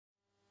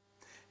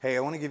Hey, I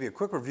want to give you a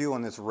quick review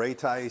on this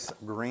Raytice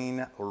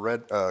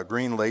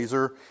green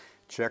laser.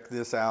 Check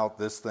this out.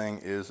 This thing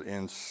is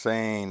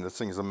insane. This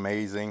thing is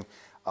amazing.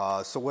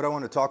 So what I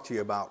want to talk to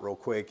you about real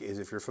quick is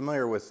if you're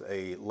familiar with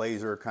a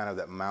laser kind of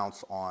that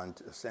mounts on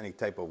any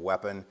type of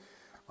weapon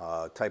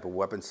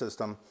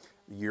system,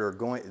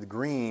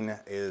 green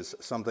is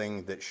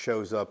something that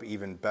shows up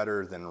even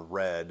better than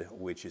red,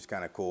 which is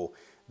kind of cool.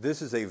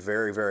 This is a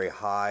very, very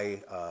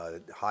high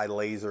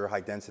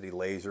density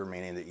laser,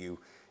 meaning that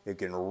it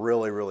can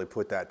really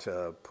put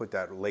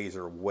that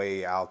laser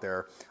way out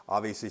there.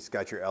 Obviously, it's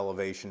got your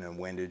elevation and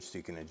windage, so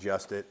you can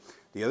adjust it.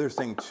 The other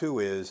thing too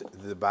is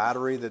the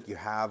battery that you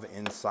have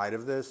inside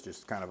of this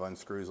just kind of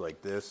unscrews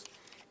like this.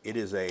 It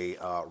is a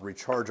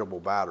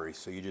rechargeable battery,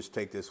 so you just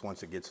take this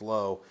once it gets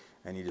low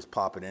and you just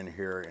pop it in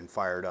here and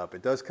fire it up.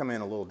 It does come in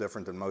a little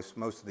different than most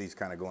of these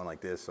kind of going like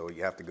this, so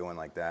you have to go in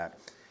like that.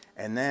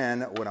 And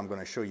then what I'm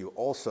going to show you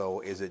also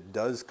is it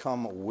does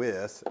come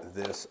with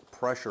this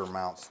pressure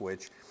mount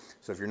switch.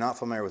 So if you're not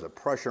familiar with a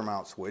pressure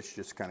mount switch,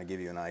 just to kind of give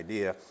you an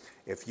idea,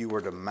 if you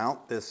were to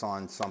mount this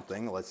on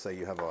something, let's say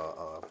you have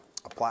a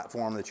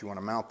platform that you want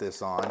to mount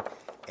this on,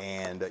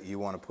 and you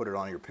want to put it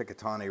on your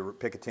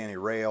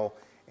Picatinny rail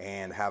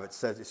and have it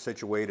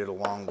situated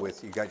along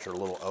with, you got your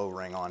little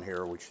O-ring on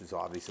here, which is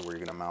obviously where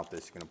you're going to mount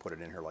this. You're going to put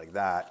it in here like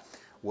that.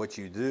 What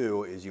you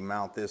do is you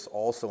mount this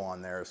also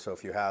on there, so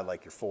if you had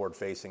like your forward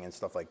facing and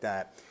stuff like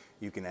that,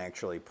 you can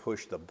actually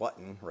push the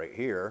button right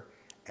here,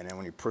 and then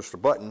when you push the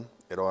button,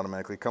 it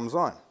automatically comes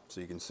on.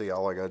 So you can see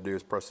all I got to do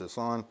is press this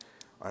on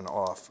and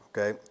off,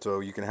 okay?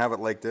 So you can have it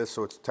like this,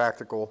 so it's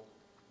tactical,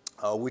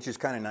 which is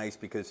kind of nice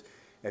because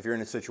if you're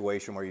in a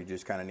situation where you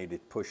just kind of need to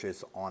push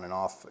this on and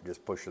off,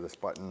 just push this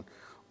button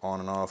on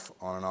and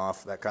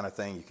off, that kind of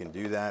thing, you can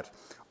do that.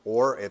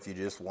 Or if you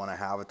just want to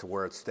have it to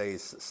where it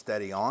stays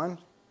steady on,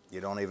 you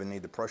don't even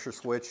need the pressure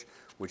switch,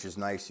 which is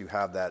nice. You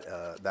have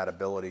that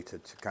ability to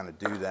kind of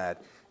do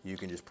that. You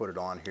can just put it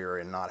on here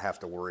and not have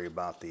to worry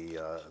about the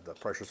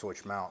pressure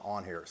switch mount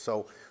on here.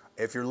 So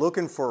if you're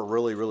looking for a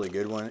really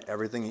good one,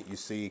 everything that you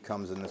see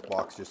comes in this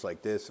box just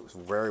like this. It was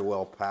very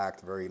well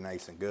packed, very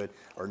nice and good,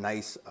 or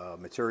nice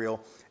material.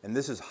 And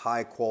this is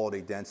high quality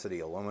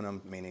density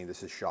aluminum, meaning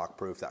this is shock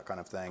proof, that kind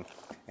of thing.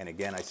 And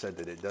again, I said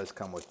that it does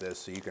come with this,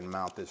 so you can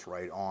mount this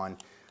right on.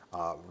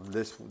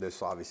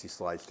 This obviously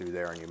slides through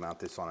there, and you mount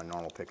this on a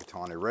normal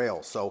Picatinny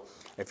rail. So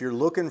if you're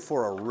looking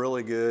for a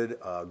really good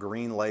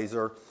green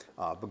laser,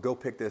 but go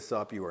pick this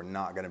up, you are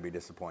not going to be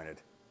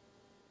disappointed.